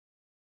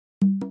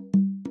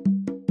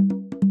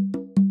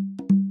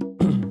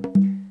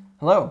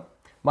Hello,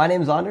 my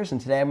name is Anders,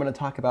 and today I'm going to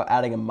talk about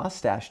adding a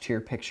mustache to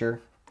your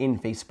picture in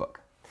Facebook.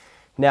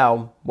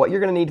 Now, what you're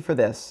going to need for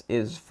this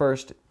is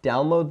first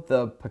download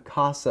the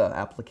Picasa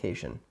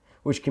application,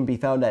 which can be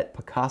found at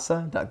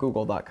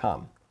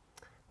picasa.google.com.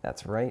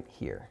 That's right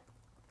here.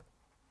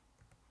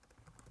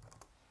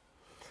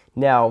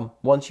 Now,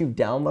 once you've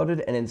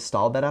downloaded and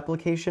installed that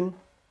application,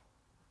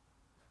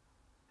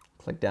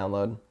 click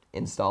download,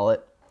 install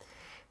it.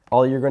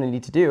 All you're going to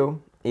need to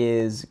do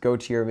is go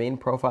to your main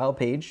profile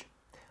page,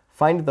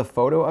 find the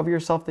photo of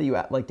yourself that you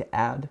like to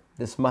add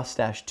this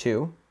mustache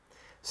to.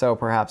 So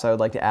perhaps I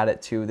would like to add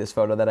it to this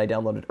photo that I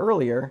downloaded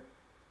earlier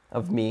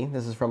of me.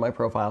 This is from my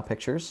profile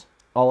pictures.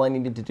 All I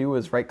needed to do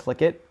was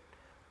right-click it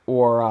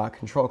or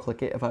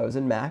control-click it if I was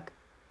in Mac.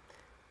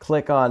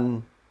 Click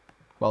on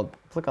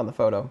the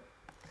photo.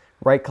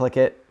 Right-click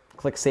it,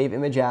 click Save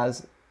Image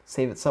As,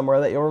 save it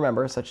somewhere that you'll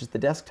remember, such as the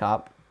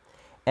desktop,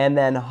 and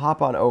then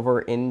hop on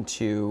over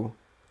into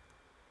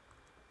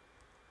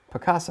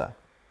Picasa.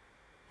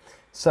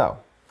 So,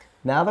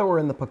 now that we're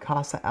in the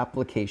Picasa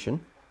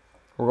application,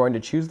 we're going to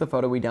choose the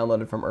photo we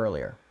downloaded from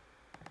earlier.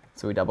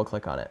 So we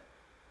double-click on it.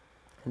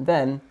 And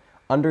then,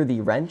 under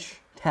the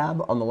Wrench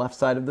tab on the left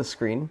side of the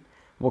screen,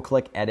 we'll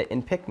click Edit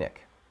in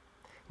Picnic.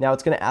 Now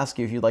it's going to ask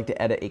you if you'd like to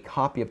edit a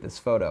copy of this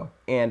photo,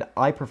 and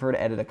I prefer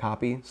to edit a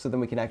copy so then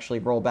we can actually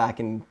roll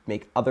back and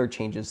make other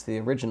changes to the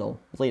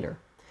original later.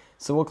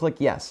 So we'll click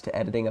Yes to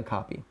editing a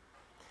copy.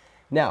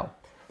 Now,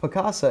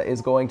 Picasa is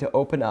going to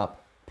open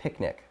up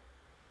Picnic.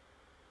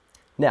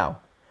 Now,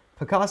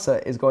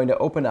 Picasa is going to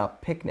open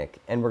up Picnic,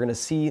 and we're going to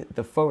see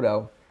the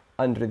photo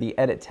under the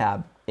Edit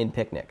tab in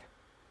Picnic.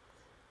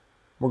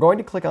 We're going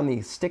to click on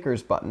the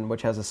Stickers button,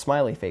 which has a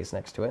smiley face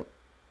next to it,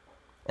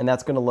 and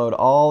that's going to load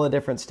all the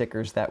different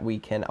stickers that we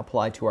can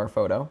apply to our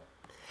photo.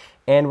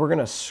 And we're going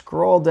to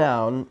scroll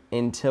down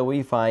until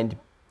we find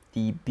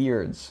the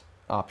Beards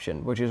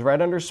option, which is right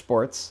under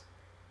Sports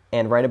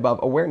and right above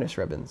Awareness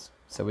Ribbons.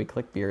 So we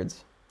click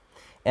Beards.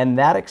 And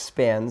that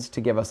expands to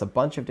give us a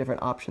bunch of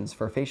different options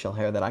for facial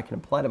hair that I can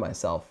apply to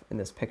myself in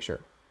this picture.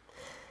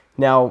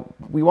 Now,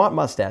 we want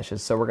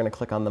mustaches, so we're going to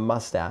click on the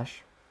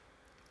mustache.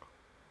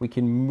 We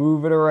can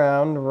move it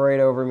around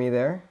right over me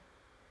there.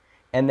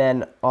 And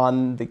then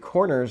on the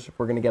corners,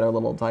 we're going to get our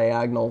little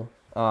diagonal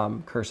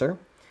cursor.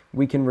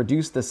 We can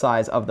reduce the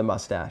size of the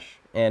mustache.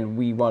 And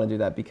we want to do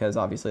that because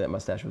obviously that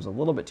mustache was a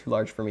little bit too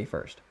large for me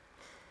first.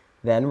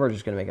 Then we're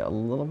just going to make it a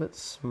little bit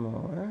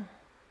smaller,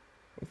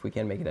 if we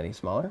can make it any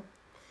smaller.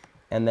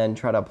 And then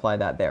try to apply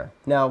that there.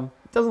 Now,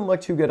 it doesn't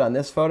look too good on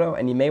this photo,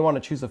 and you may want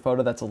to choose a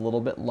photo that's a little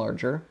bit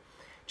larger,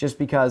 just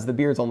because the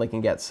beards only can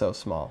get so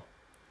small.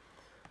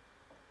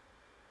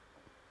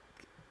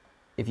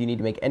 If you need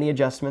to make any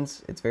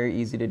adjustments, it's very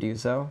easy to do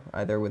so,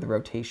 either with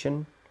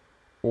rotation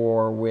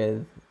or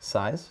with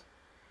size.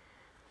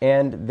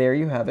 And there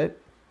you have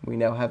it. We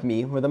now have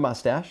me with a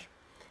mustache.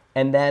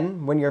 And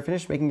then, when you're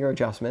finished making your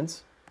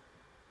adjustments,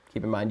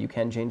 keep in mind you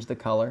can change the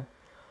color.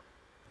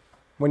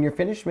 When you're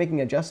finished making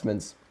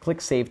adjustments, click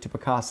Save to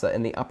Picasa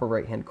in the upper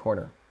right-hand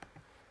corner.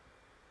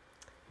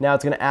 Now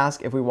it's going to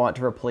ask if we want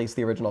to replace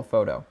the original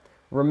photo.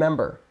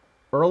 Remember,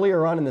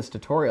 earlier on in this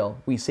tutorial,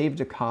 we saved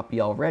a copy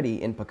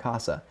already in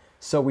Picasa,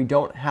 so we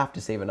don't have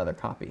to save another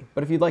copy.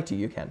 But if you'd like to,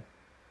 you can.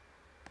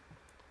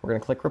 We're going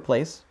to click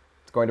Replace.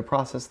 It's going to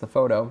process the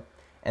photo,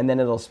 and then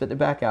it'll spit it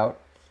back out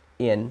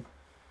in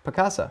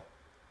Picasa.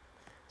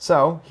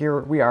 So here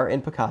we are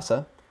in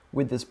Picasa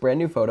with this brand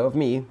new photo of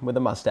me with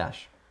a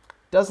mustache.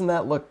 Doesn't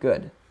that look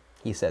good?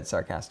 He said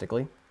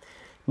sarcastically.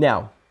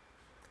 Now,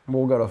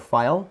 we'll go to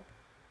File.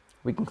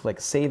 We can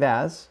click Save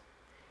As,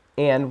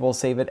 and we'll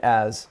save it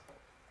as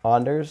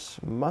Anders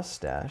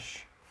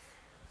Mustache.jpg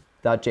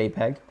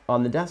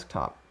on the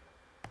desktop.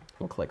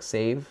 We'll click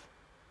Save,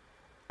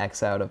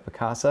 X out of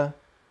Picasa,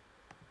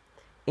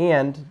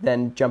 and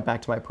then jump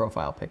back to my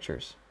profile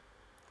pictures.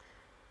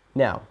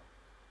 Now,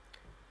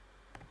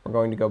 we're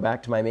going to go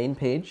back to my main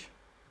page.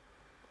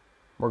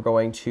 We're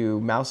going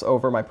to mouse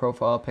over my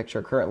profile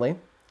picture currently,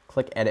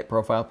 click Edit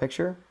Profile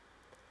Picture,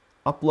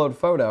 Upload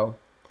Photo,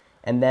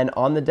 and then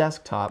on the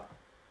desktop,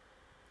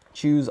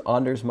 choose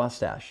Anders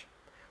Mustache.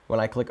 When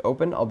I click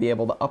Open, I'll be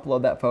able to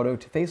upload that photo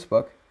to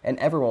Facebook, and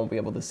everyone will be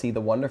able to see the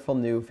wonderful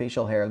new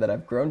facial hair that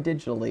I've grown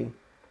digitally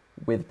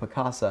with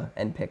Picasa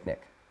and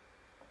Picnic.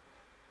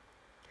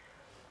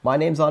 My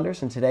name's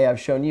Anders, and today I've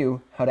shown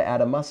you how to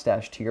add a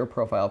mustache to your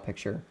profile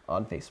picture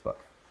on Facebook.